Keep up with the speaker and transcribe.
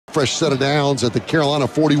Fresh set of downs at the Carolina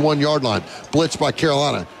 41-yard line. Blitz by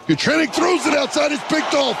Carolina. Katrenick throws it outside. It's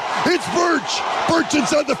picked off. It's Burch. Burch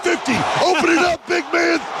inside the 50. Open it up, big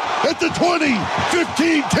man. At the 20,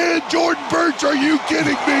 15, 10. Jordan Burch, are you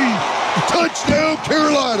kidding me? Touchdown,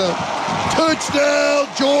 Carolina. Touchdown,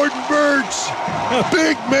 Jordan Burch.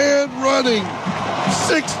 Big man running.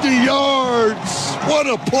 60 yards. What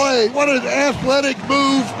a play. What an athletic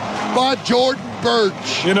move by Jordan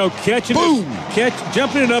Burch. You know,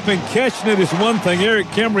 jumping it up and catching it is one thing. Eric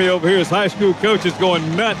Kimry over here, his high school coach, is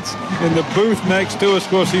going nuts in the booth next to us. Of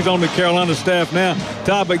course, he's on the Carolina staff now,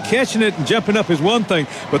 Todd, but catching it and jumping up is one thing.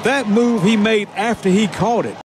 But that move he made after he caught it,